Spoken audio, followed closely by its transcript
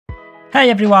Hey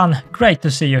everyone, great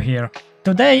to see you here.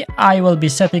 Today I will be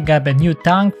setting up a new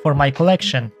tank for my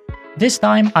collection. This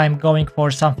time I'm going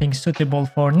for something suitable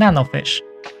for nanofish.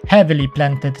 Heavily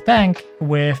planted tank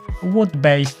with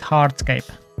wood-based hardscape.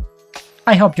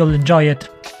 I hope you'll enjoy it,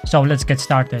 so let's get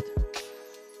started.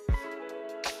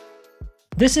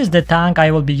 This is the tank I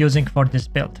will be using for this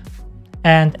build.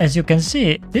 And as you can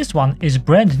see, this one is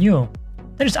brand new.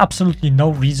 There's absolutely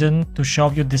no reason to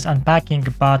show you this unpacking,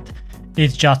 but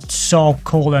it's just so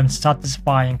cool and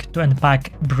satisfying to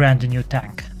unpack a brand new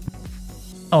tank.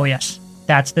 Oh yes,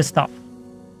 that's the stuff.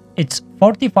 It's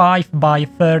 45 by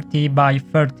 30 by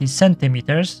 30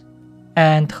 centimeters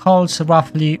and holds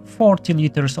roughly 40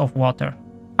 liters of water.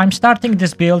 I'm starting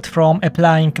this build from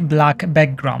applying black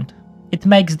background. It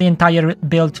makes the entire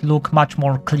build look much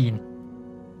more clean.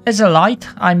 As a light,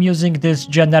 I'm using this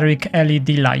generic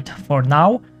LED light for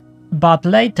now, but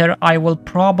later I will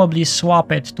probably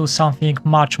swap it to something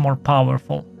much more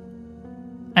powerful.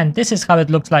 And this is how it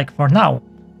looks like for now,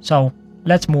 so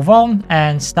let's move on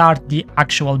and start the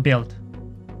actual build.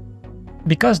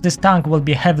 Because this tank will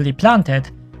be heavily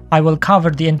planted, I will cover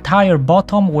the entire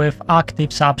bottom with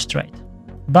active substrate.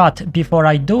 But before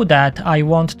I do that, I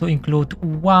want to include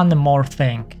one more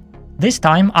thing. This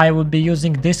time I will be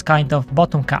using this kind of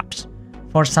bottom caps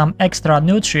for some extra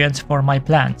nutrients for my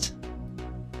plants.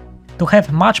 To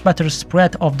have much better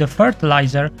spread of the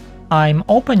fertilizer, I'm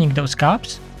opening those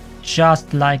caps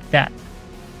just like that.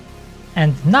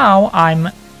 And now I'm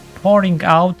pouring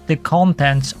out the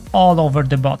contents all over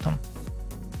the bottom.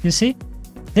 You see?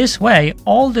 This way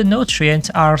all the nutrients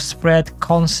are spread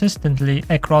consistently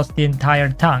across the entire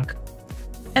tank.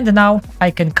 And now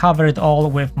I can cover it all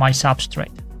with my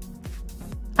substrate.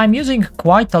 I'm using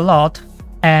quite a lot,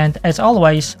 and as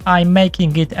always I'm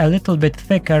making it a little bit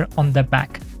thicker on the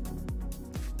back.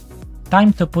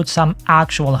 Time to put some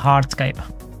actual hardscape.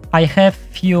 I have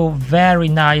few very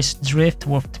nice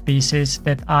driftwood pieces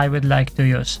that I would like to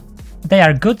use. They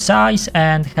are good size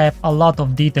and have a lot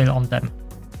of detail on them.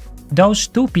 Those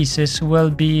two pieces will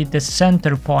be the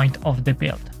center point of the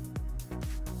build.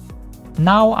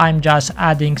 Now I'm just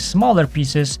adding smaller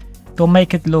pieces to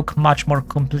make it look much more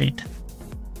complete.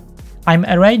 I'm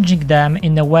arranging them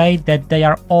in a way that they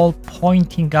are all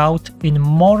pointing out in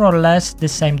more or less the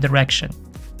same direction.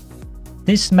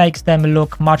 This makes them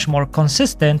look much more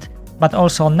consistent, but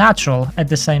also natural at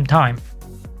the same time.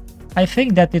 I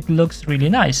think that it looks really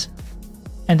nice.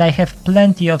 And I have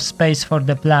plenty of space for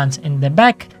the plants in the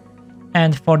back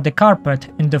and for the carpet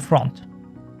in the front.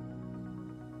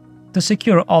 To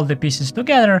secure all the pieces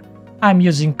together, I'm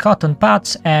using cotton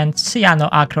pads and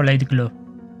cyanoacrylate glue.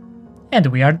 And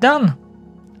we are done!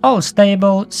 All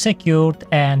stable, secured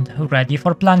and ready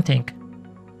for planting.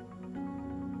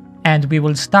 And we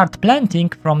will start planting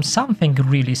from something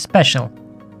really special.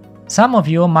 Some of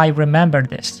you might remember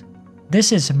this.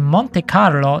 This is Monte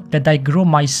Carlo that I grew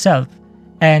myself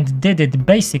and did it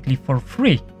basically for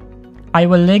free. I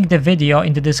will link the video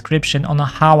in the description on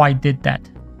how I did that.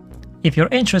 If you're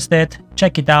interested,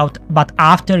 check it out, but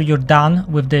after you're done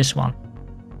with this one.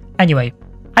 Anyway,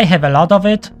 I have a lot of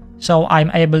it, so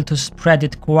I'm able to spread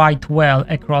it quite well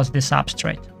across the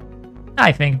substrate.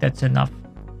 I think that's enough.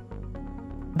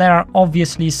 There are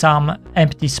obviously some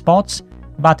empty spots,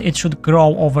 but it should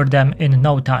grow over them in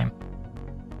no time.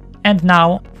 And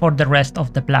now for the rest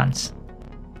of the plants.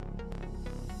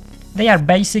 They are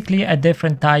basically a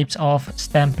different types of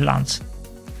stem plants.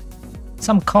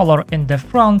 Some color in the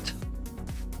front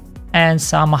and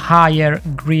some higher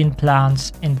green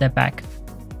plants in the back.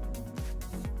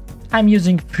 I'm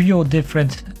using few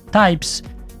different types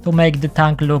to make the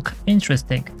tank look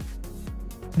interesting.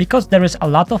 Because there is a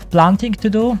lot of planting to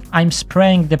do, I'm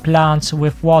spraying the plants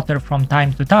with water from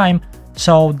time to time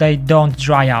so they don't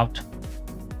dry out.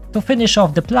 To finish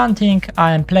off the planting,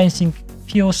 I am placing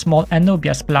few small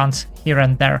Anubias plants here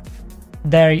and there.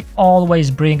 They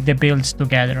always bring the builds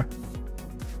together.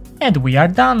 And we are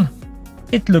done!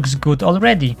 It looks good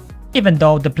already, even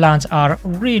though the plants are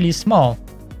really small.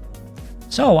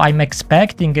 So I'm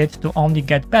expecting it to only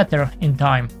get better in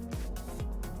time.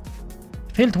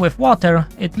 Filled with water,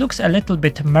 it looks a little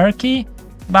bit murky,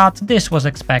 but this was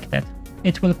expected.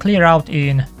 It will clear out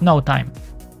in no time.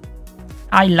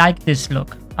 I like this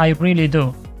look, I really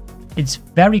do. It's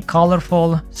very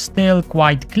colorful, still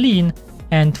quite clean,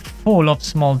 and full of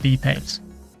small details.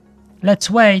 Let's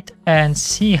wait and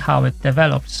see how it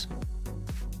develops.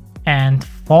 And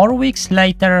 4 weeks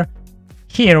later,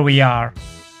 here we are.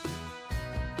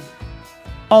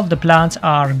 All the plants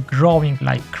are growing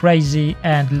like crazy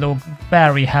and look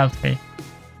very healthy.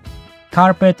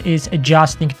 Carpet is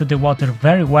adjusting to the water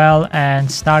very well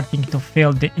and starting to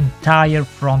fill the entire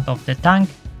front of the tank.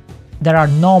 There are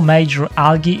no major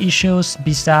algae issues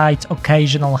besides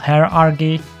occasional hair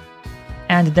algae.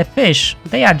 And the fish,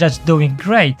 they are just doing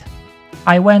great.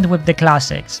 I went with the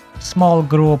classics, small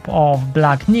group of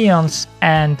black neons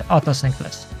and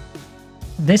autocyclists.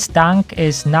 This tank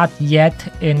is not yet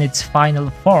in its final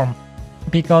form,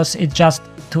 because it's just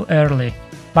too early,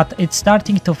 but it's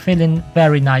starting to fill in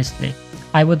very nicely.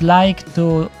 I would like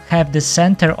to have the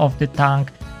center of the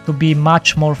tank to be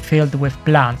much more filled with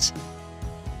plants,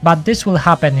 but this will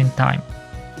happen in time.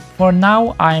 For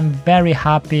now, I'm very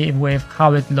happy with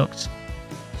how it looks.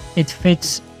 It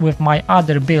fits with my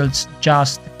other builds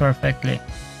just perfectly.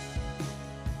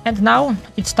 And now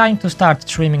it's time to start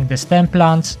trimming the stem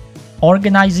plants,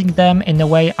 organizing them in the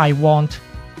way I want,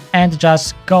 and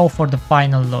just go for the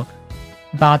final look.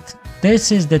 But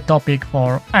this is the topic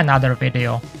for another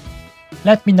video.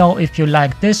 Let me know if you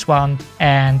like this one,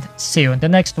 and see you in the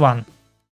next one.